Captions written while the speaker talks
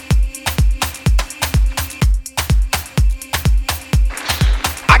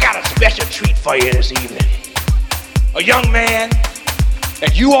treat for you this evening. A young man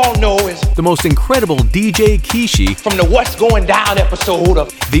that you all know is the most incredible DJ Kishi from the What's Going Down episode of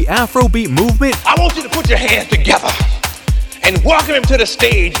the Afrobeat movement. I want you to put your hands together and welcome him to the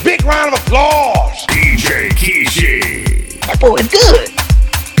stage. Big round of applause. DJ Kishi. That boy is good.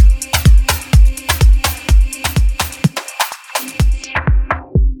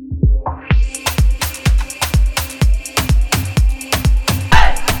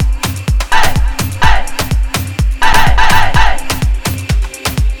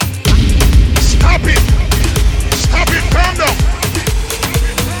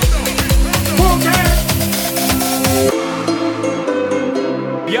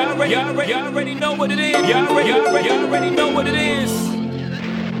 Y'all already know what it is. Y'all already know what it is.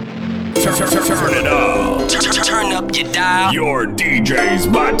 Turn it up. Turn up your dial. Your DJ's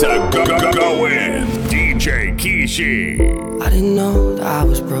about to go in. DJ Kishi. I didn't know that I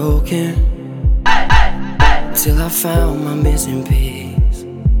was broken till I found my missing piece.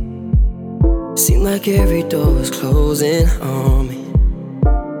 Seemed like every door was closing on me.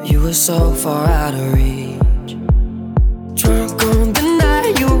 You were so far out of reach. Drunk on the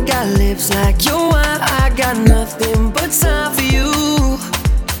night, you got lips like your wine. I got nothing but time for you.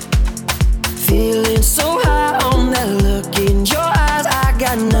 Feeling so high on that look in your eyes. I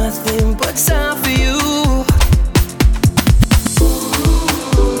got nothing but time for you.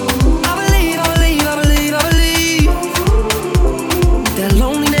 I believe that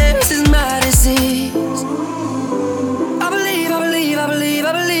loneliness is my disease. I believe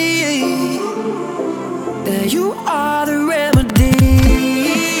that you are the remedy.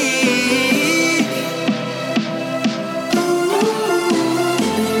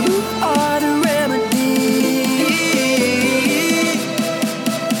 You are the remedy.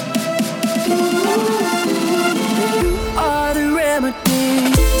 You are the remedy.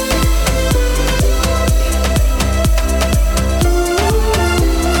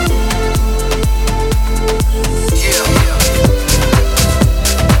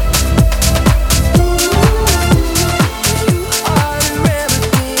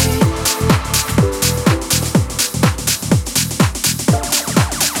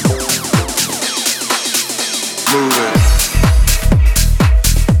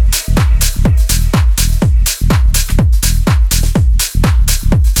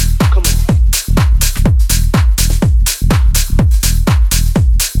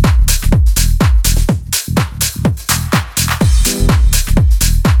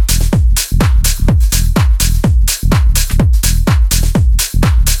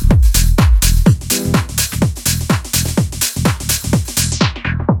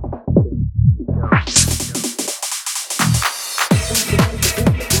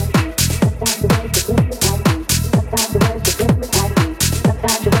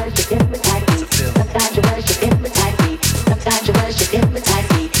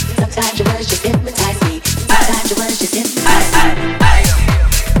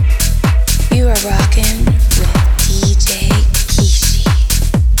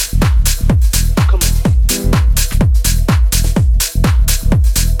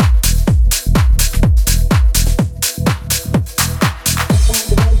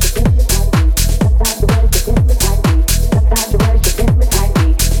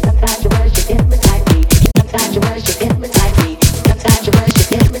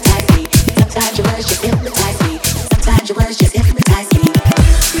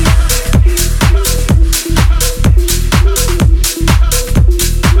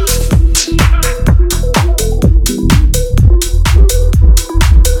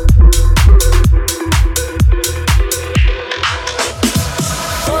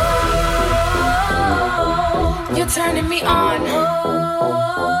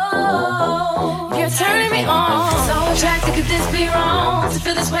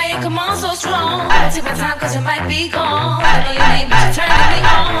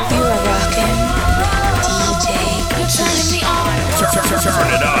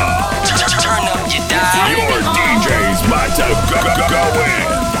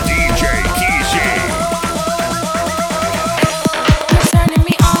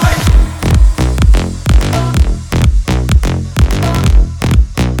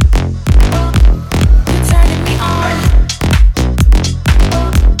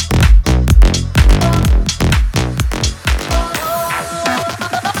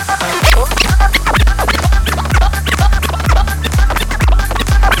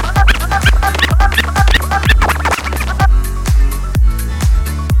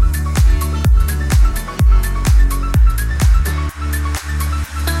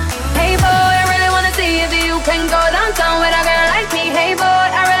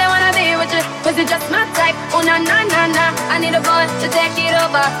 you're just my type. Oh na na na na, I need a boy to take it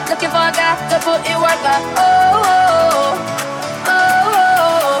over. Looking for a guy to put it work up. Oh, oh, oh,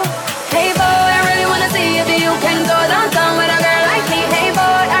 oh. Hey boy, I really wanna see if you can go downtown with a girl like me. Hey boy,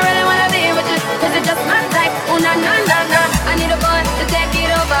 I really wanna be with you, cause you're just my type. Oh na na na na, I need a boy to take it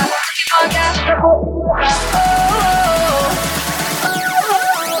over. Looking for a guy to put it work up. Oh, oh.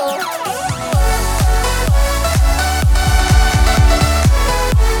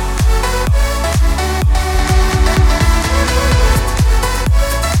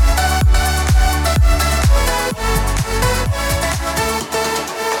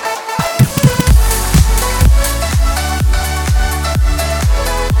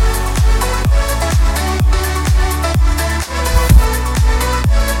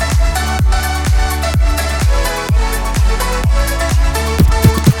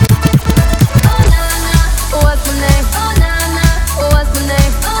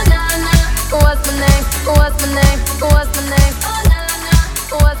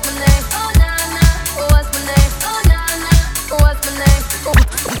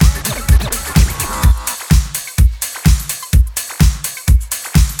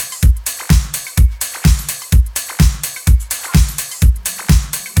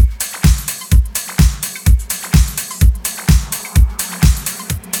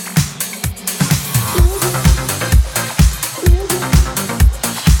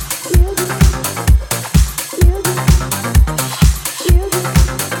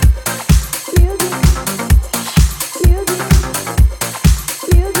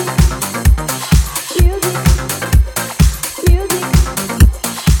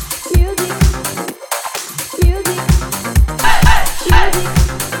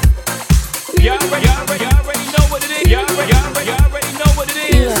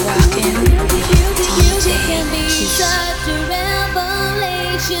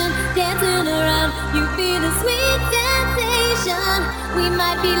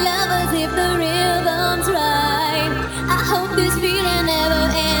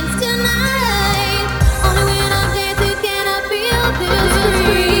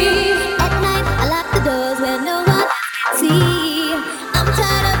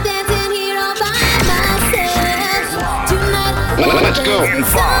 Let's go. In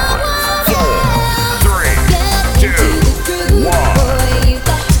 5, 4, 3, 2, 1.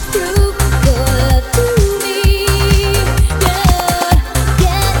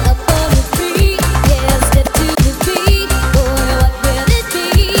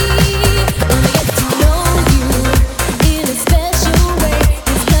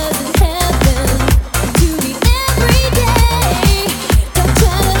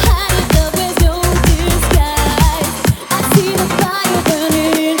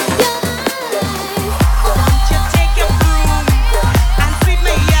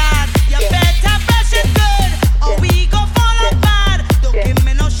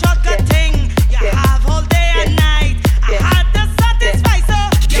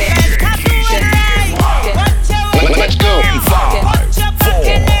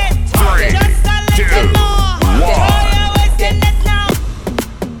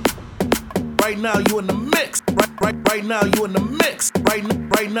 Right now you in the mix. Right now you in the mix. Right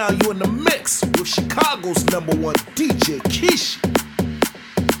now you in the mix with Chicago's #1 DJ Kishi.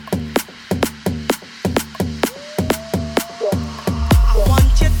 I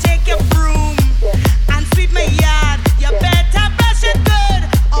want you to take your broom and sweep my yard. You better brush it good,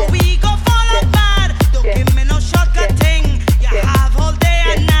 or we go fall apart. Don't give me no shortcut thing. You have all day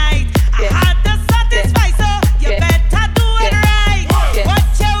and night. I had to satisfy, so you better do it right. What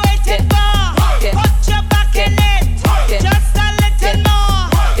you waiting for? Put your back in it, just a little more.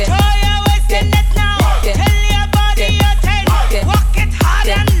 Throw your waist in it now. Tell your body you're 10.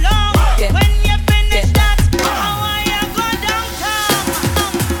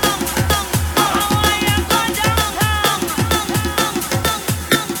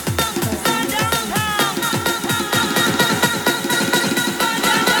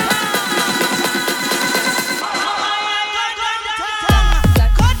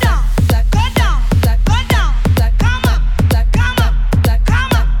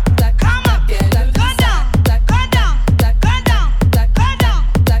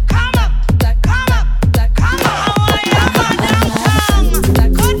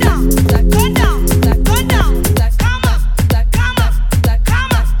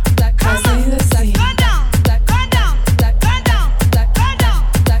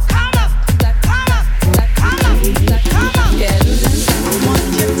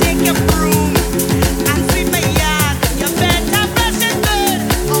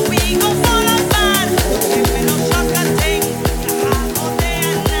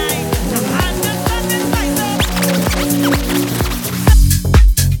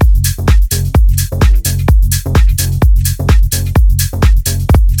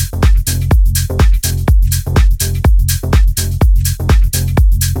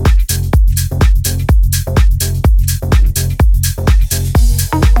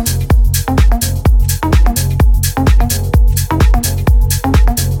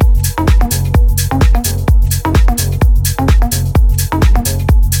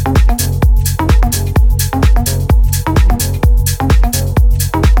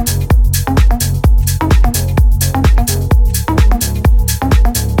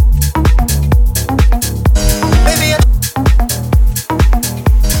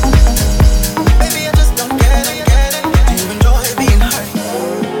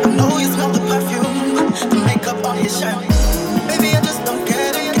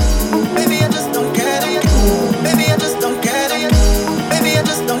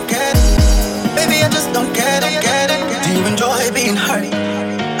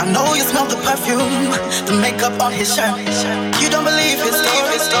 on his shirt. You don't believe his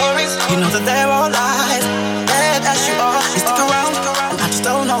stories. You know that they're all lies. Bad as you are, you stick around, and I just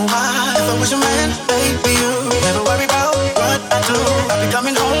don't know why. If I was your man, baby, you never worry about what I do. I'll be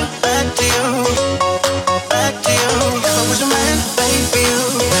coming home back to you, back to you. If I was your man, baby, you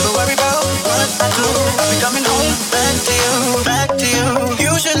never worry about what I do. I'll be coming home back to you, back to you.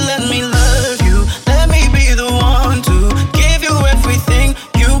 You should let me love you. Let me be the one to give you everything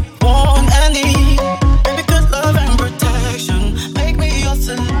you want and need. Baby, good love and protection. Make me your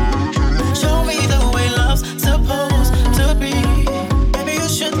solution. Show me the way love's supposed to be. Baby, you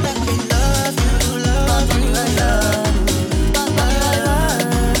should let me love you, love you, love you.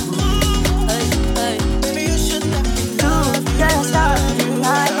 Baby, you should let me love you. You're a star in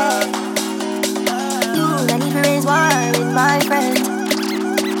my head. You, I need to raise war with my friends.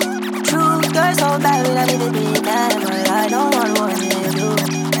 True, you're so bad, we don't need to be bad, but I don't want more than you.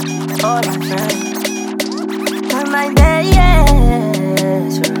 Oh, my friend, you're my best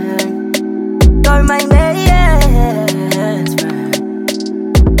friend. You're my best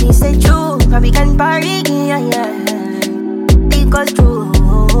friend. He said true, probably can party, yeah. Because true,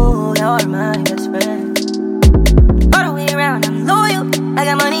 you're my best friend. All the way around, I'm loyal. I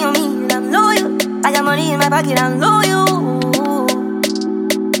got money on me, and I'm loyal. I got money in my pocket, I'm loyal.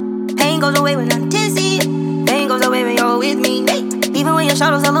 Pain goes away when I'm dizzy. Pain goes away when you're with me. Hey. Even when your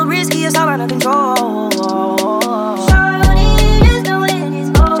shadow's a little risky, it's all out of control. Shawty, just don't let this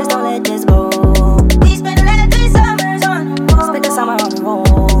go. Just don't let this go. We spent the last 3 summers on the road. Spent the summer on the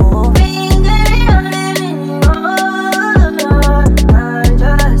road. Fingering on it, I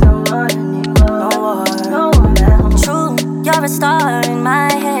just don't want anymore. No more now. True, you're a star in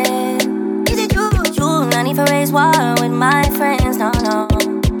my head. Is it true? True, not need to raise war with my friends. No.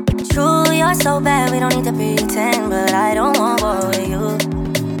 True, you're so bad, we don't need to pretend. But I don't want war with you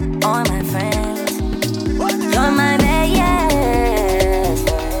or my friends. You're my best friend.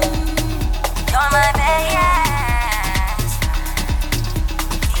 You're my best friend.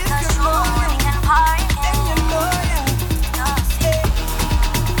 Because true, we can party.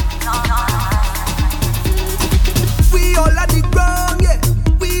 We all at the ground, yeah.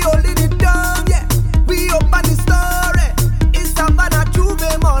 We all in it down, yeah. We open the story. It's Savannah Juve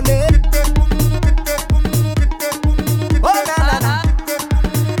money. Oh na na na.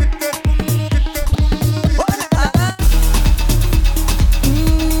 Oh na na na.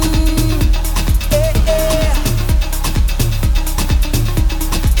 Yeah.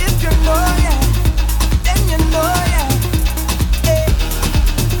 If you know, yeah, then you know, yeah.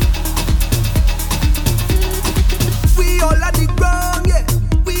 We all at the ground, yeah.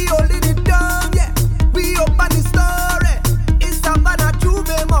 We all in it down, yeah. We open the story. It's Savannah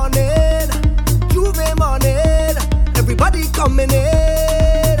Juve morning, Juve morning. Everybody coming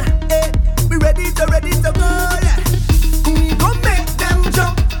in, eh. We ready to go, yeah. We gon' make them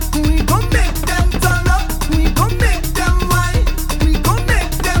jump. We gon' make them turn up. We gon' make them whine. We gon'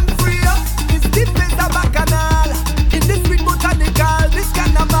 make them free up. It's the place of Bacchanal. In this sweet botanical, this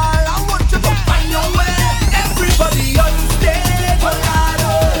carnival. I want you to find your way. Everybody on stage,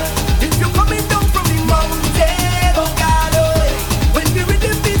 Colorado. If you're coming down from the mountain, Colorado. When the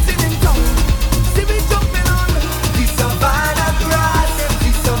rhythm beating in town, see me jumping on the Savannah grass, the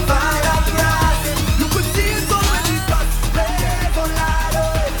Savannah grass. You could see it already cosplay, Colorado.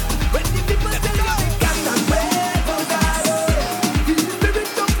 When the people tell you they can't wait, Colorado. The spirit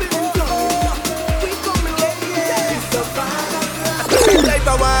jumping in town, we coming in, the Savannah grass. Like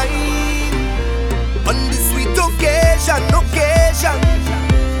a wine on this sweet occasion.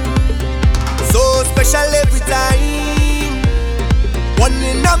 So special every time. 1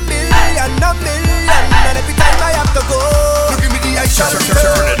 in a million. And every time I have to go, you give me the I shall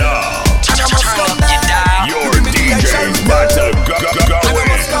Turn it up. And I must come back. Your You give me the I shall DJ's about to return. go And I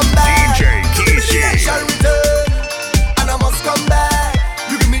must come in. back. DJ You give me the I shall Kishi. return. And I must come back.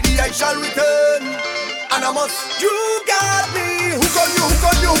 You give me the I shall return. And I must. You got me. Hook on you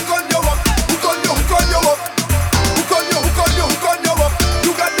up. Hook on you up. Hook on you up.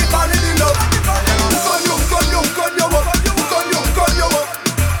 You got me falling in love. Hook on you up. Hook on you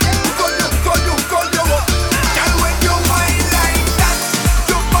up. Girl, when you whine like that,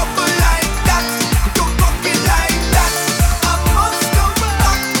 you bubble like that, you cock it like that, I must come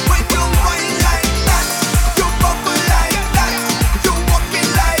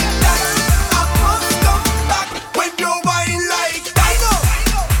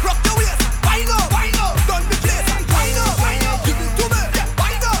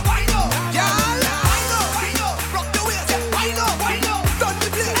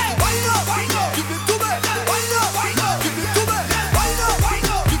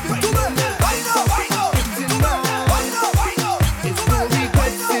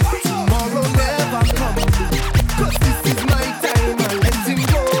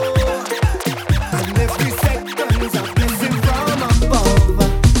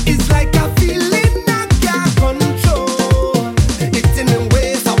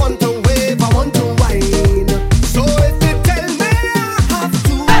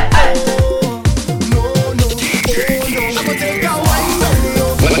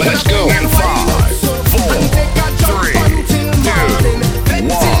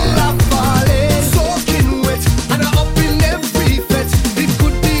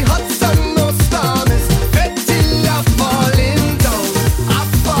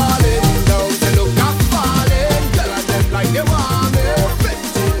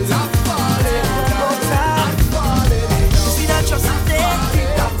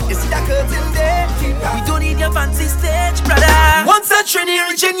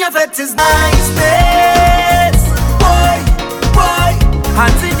your fetish niceness. Boy,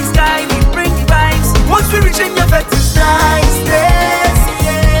 hands in the sky, we bring the vibes. Once we reach in your fetish niceness,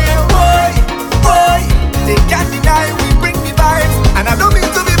 yeah, boy, they can't deny we bring the vibes. And I don't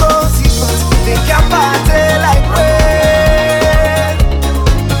mean to be bossy, but they can't party like we.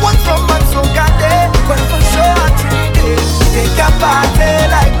 One from man so got there, but for sure I treat it. They can't party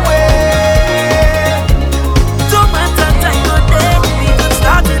like we. Don't matter time or day, we can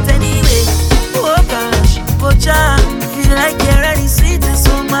start it anyway. Oh gosh, oh child, feel like you're ready, sweet and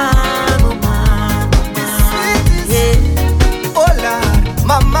so man, oh man, yeah. Oh Lord,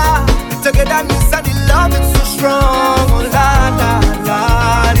 mama, together me and the love is so strong, oh Lord,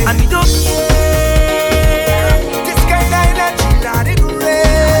 yeah. And we don't care, this kind of energy, Lord, it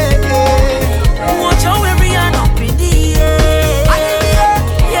great. Watch how every hand up in the air,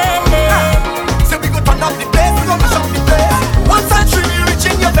 yeah. So we go turn up the place, we go mash up the place. Once I truly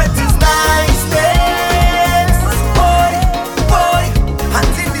reaching your bed is niceness. Boy,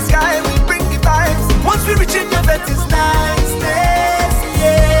 hands in the sky, we bring the vibes. Once we reaching your bed is niceness,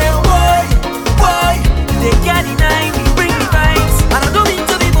 yeah. Boy, they can't deny we bring the vibes. And I don't mean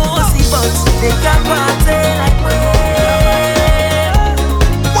to be bossy, but they can't party like we.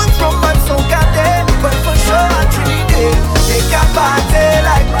 One from man so got there, but for sure I treat it. They can't party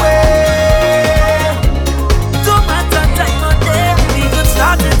like we. Don't matter time or day, we could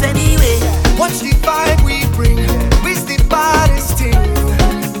start it anyway. Watch the vibe we bring, we's the baddest thing.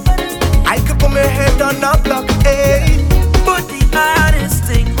 I could put my head on a block, ayy. But the hardest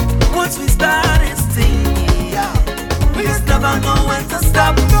thing, once we start this thing, we just never know when to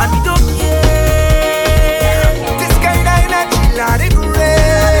stop. And we don't care, this kind of energy, Lord, it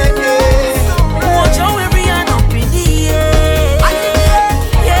great. Watch how every hand up in the air,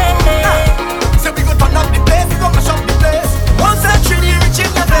 yeah. So we go turn up the place, we go mash up the place. Once I truly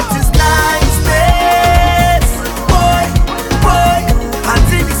reaching the best is niceness. Boy,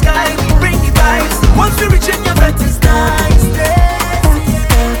 hands in the sky, we bring the vibes. Once we reaching your best is niceness.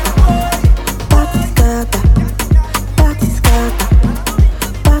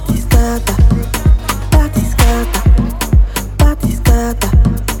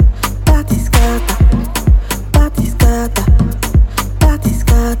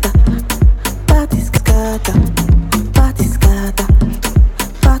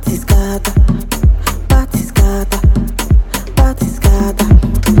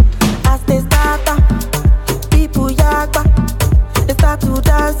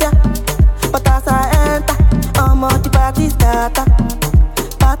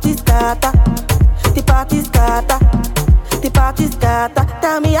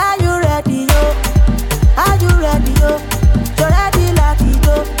 Tell me, are you ready, yo? Are you ready, yo? You're ready,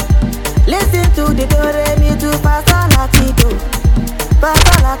 Latido. Listen to the do-re-mi do pasta Latido.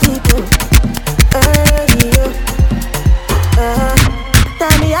 Pasta Latido. Yo.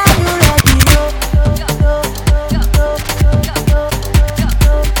 Tell me, are you ready, yo?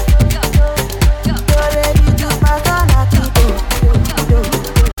 Do-re-mi do pasta Latido.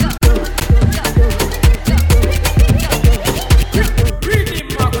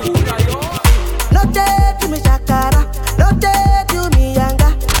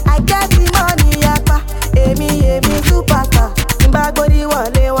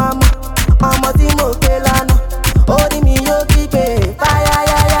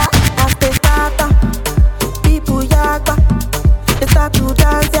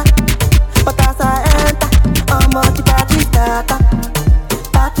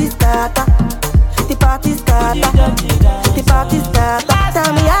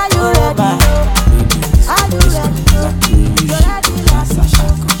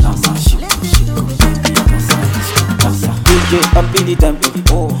 Up in the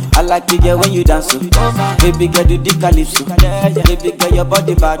tempo, I like to get when you dance. Baby girl do the calypso. Baby girl your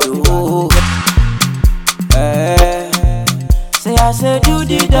body bad. Say I say do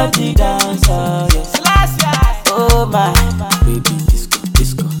the dirty dance. Yes. Oh my baby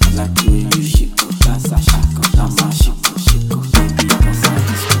disco. I like the way you shiko, dansa shako, shiko. Baby dansa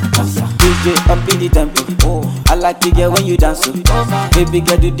disco. DJ up in the tempo. I like to get when you dance. Baby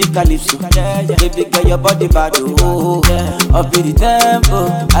girl do the calypso. Baby girl your body bad. Up in the tempo.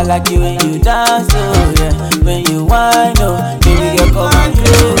 I like it when you dance. When you whine. Baby girl come and go.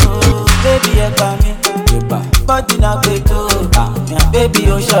 Baby you come in. Body na beto. Baby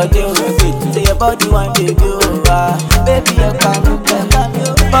you short you. Say your body wine baby. Baby you come in.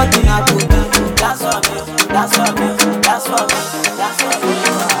 Body na beto. Dance for me. Dance for me. Dance for me. Dance for me.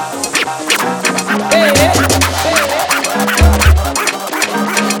 Hey.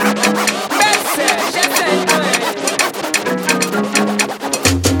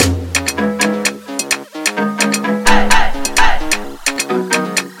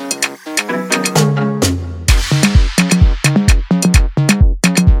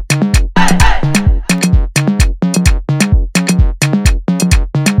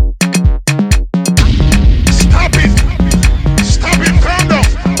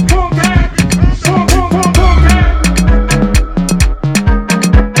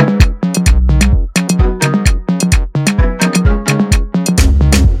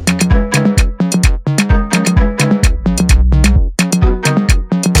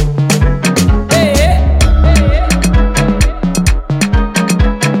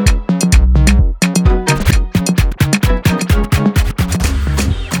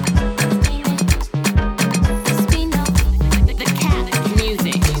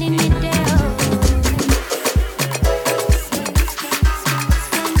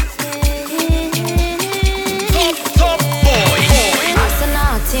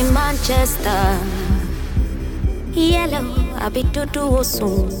 abi dudu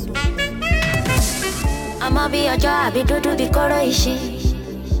soon. I'ma be your job, abi dudu be koro ishi.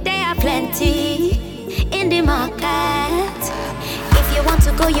 There are plenty in the market. If you want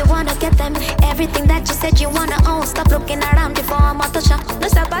to go, you wanna get them. Everything that you said you wanna own. Stop looking around before I'm out the shop. No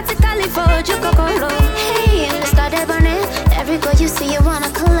sabatically for you go. Hey, and started burning. Every girl you see, you wanna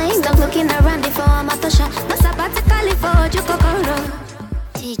claim. Stop looking around before I'm out the shop. No sabatically for you go.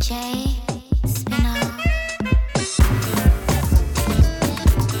 DJ.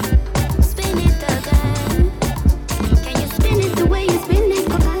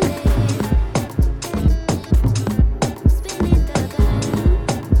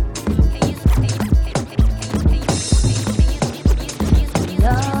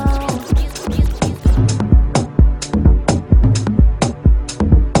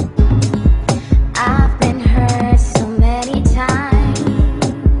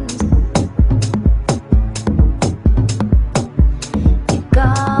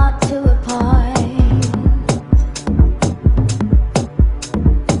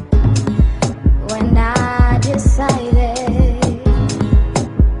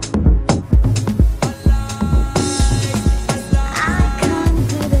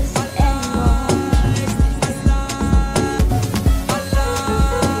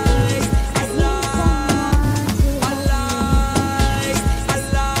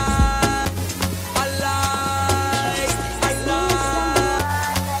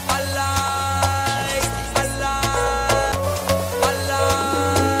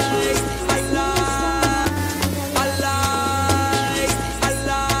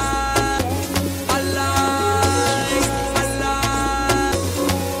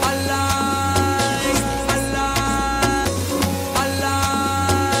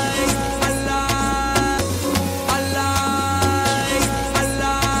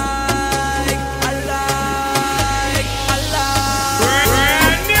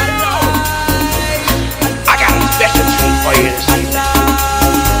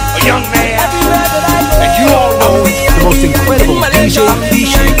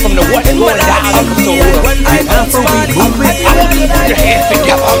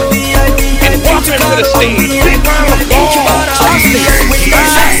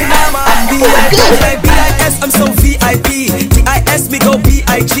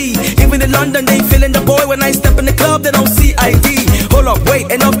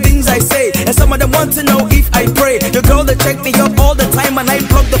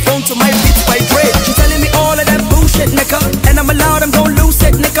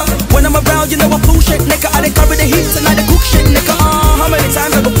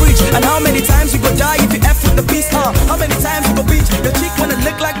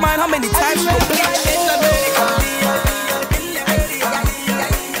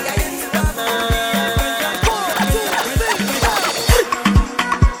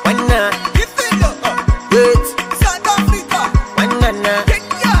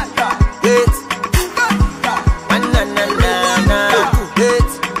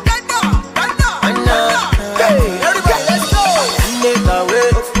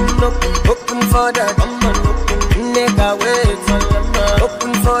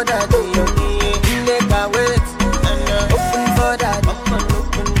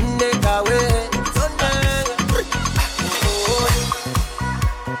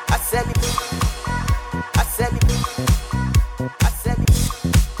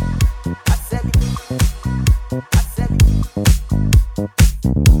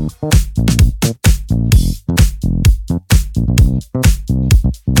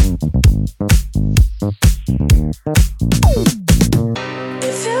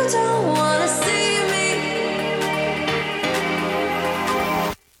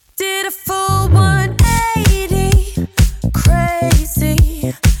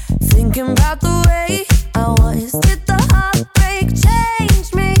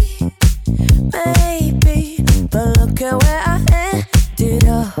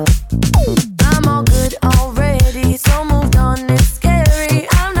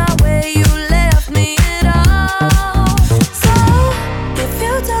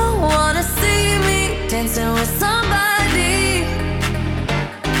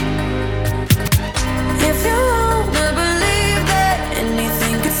 If you wanna believe that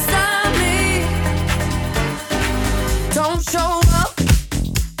anything could stop me,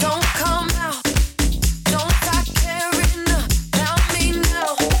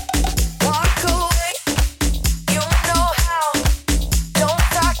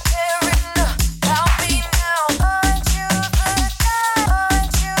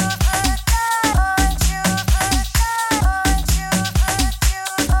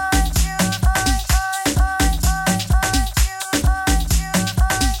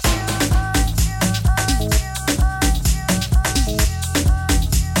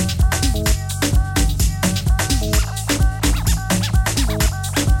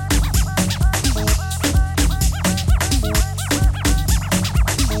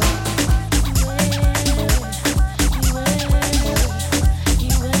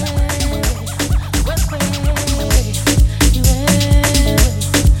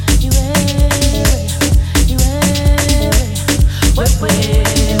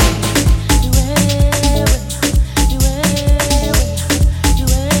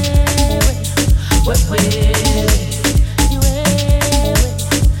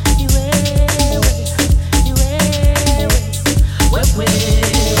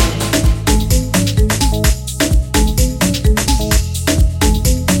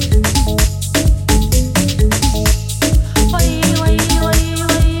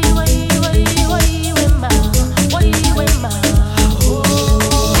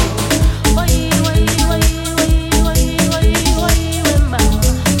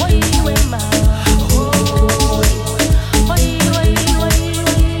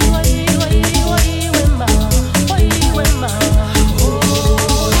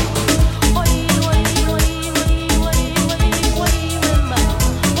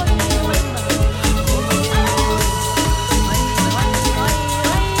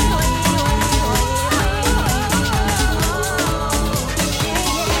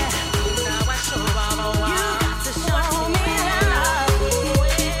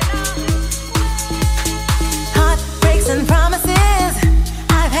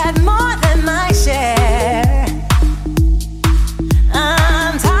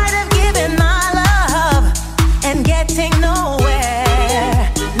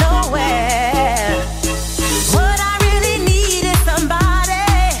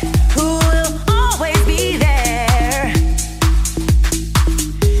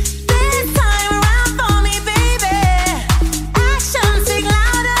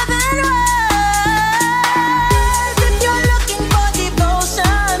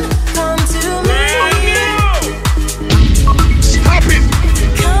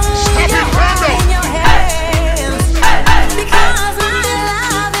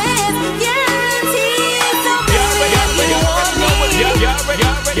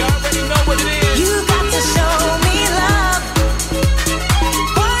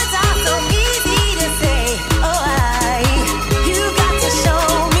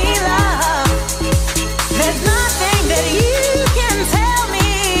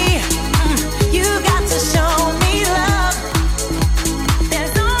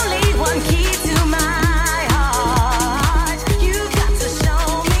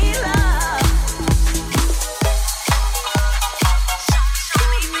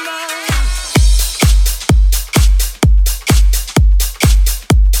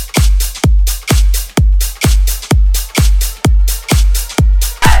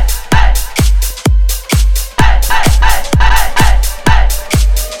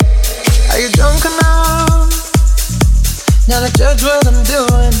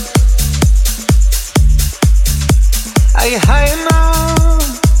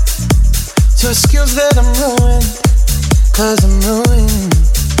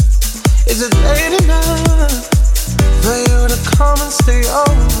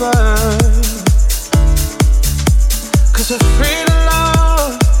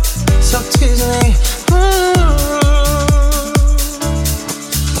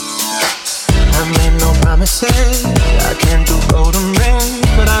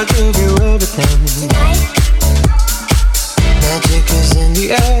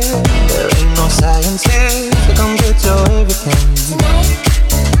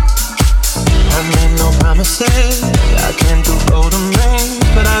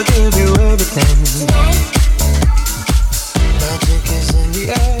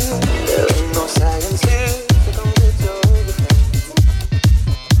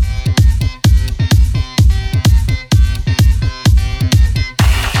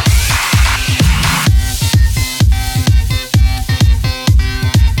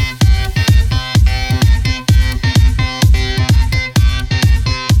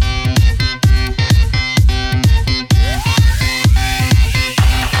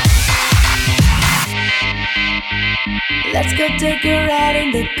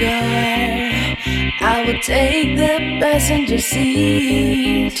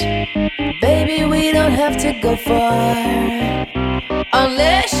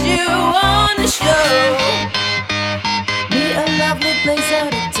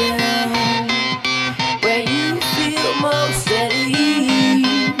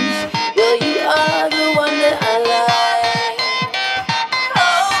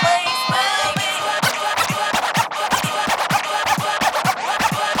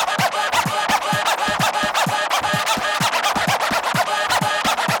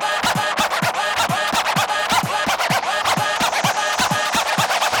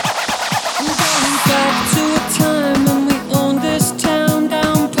 To a time when we owned this town down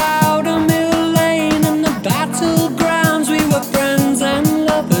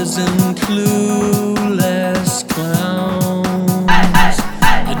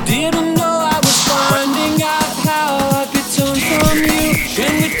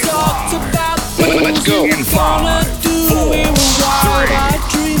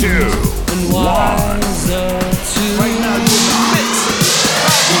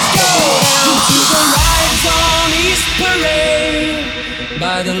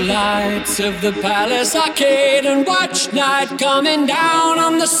by the lights of the Palace Arcade and watch night coming down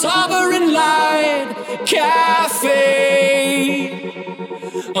on the Sovereign Light Cafe.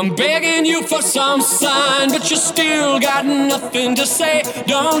 I'm begging you for some sign, but you still got nothing to say.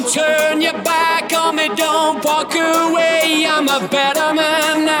 Don't turn your back on me, don't walk away. I'm a better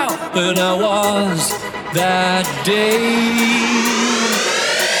man now than I was that day.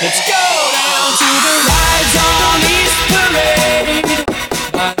 Let's go down to the rides on East Parade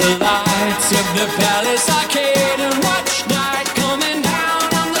by the lights of the Palace Arcade and watch night coming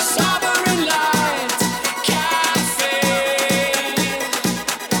down on the Sovereign Light Cafe.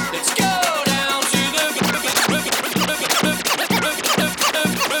 Let's go down to the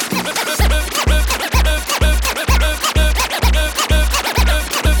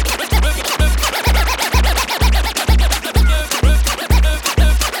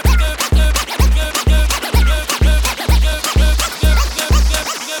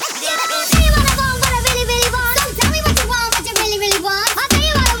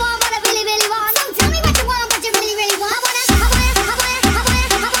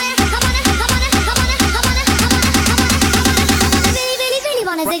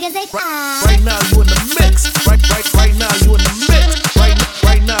Right now you in the mix. Right now you in the mix.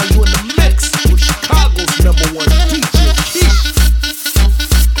 Right now you in the mix with Chicago's #1 DJ Keisha.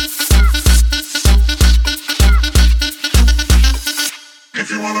 If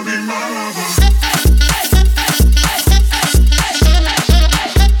you wanna be my lover.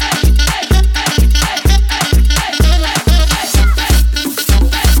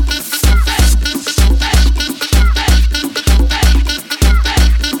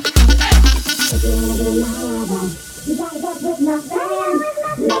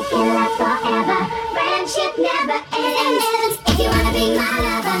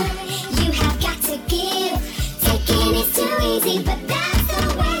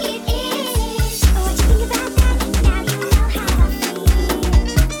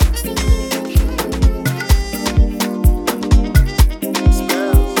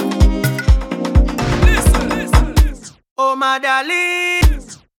 Oh my darling,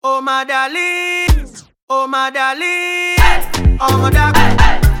 oh my darling, oh my darling, oh my darling.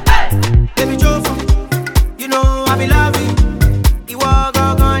 Baby Jofa, you know I be loving. You are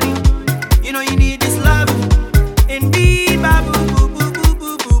gone, you know you need this love. Indeed, babu, boo, boo, boo,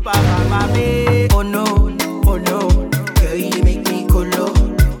 boo, boo, ba, ba, ba, ba. Oh no, girl you make me colo.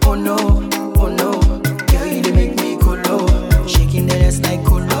 Oh no, girl you make me colo. Shaking that ass like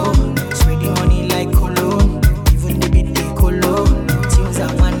colo, spreading money like colo. Even the beat they colo, tunes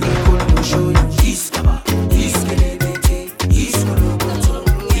that one they colo. Show you this kaba, this kelebete, this colo,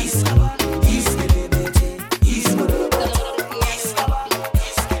 this kaba, this kelebete, this colo, this kaba,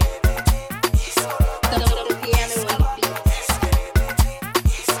 this kelebete, this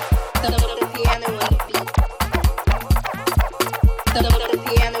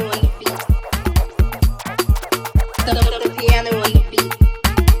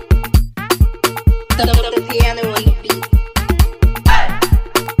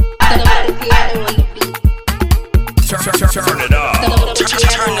Turn it up.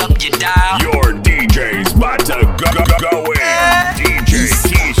 Turn up your dial. Your DJ's about to go in. DJ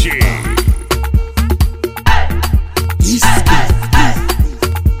Kishi.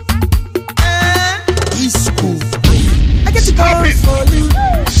 I get to go for you.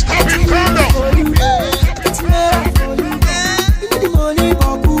 Stop it, calm down. I get to love for you. You know the money,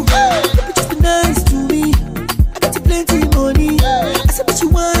 Baku. You just be nice to me. I got you plenty money. I said, but you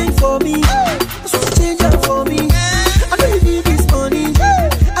wine for me. I want to change up for me. I know you need this money.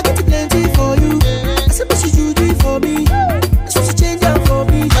 I got you plenty for you. I said, but you do it for me. I want to change up for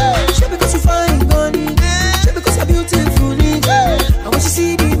me. Sure because you find money. Sure because you're beautiful. I want you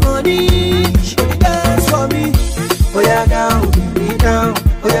see the money. She only dance for me. Oh yeah, down, be down.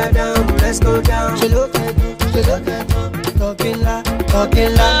 Oh yeah, down, let's go down. She look at me, talking loud.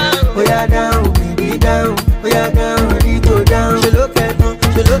 Oh yeah, down, be down. Oh yeah, down, ready go down. She look at me,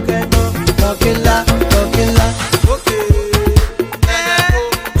 talking loud. Okay.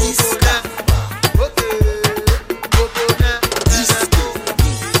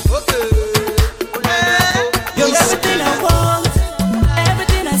 You're everything I want,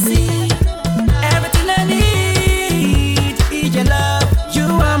 everything I see, everything I need. Is your love. You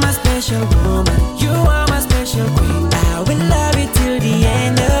are my special woman. You are my special queen. I will love you till the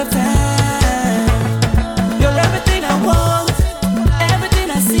end of time. You're everything I want, everything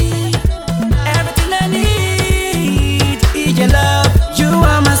I see, everything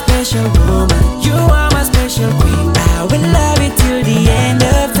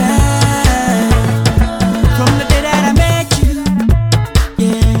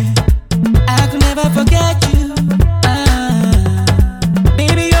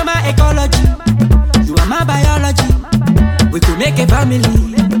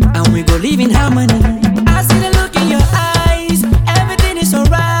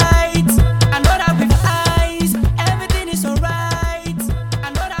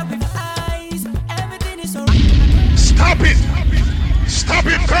Stop it. Stop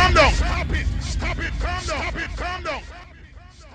it. Calm down.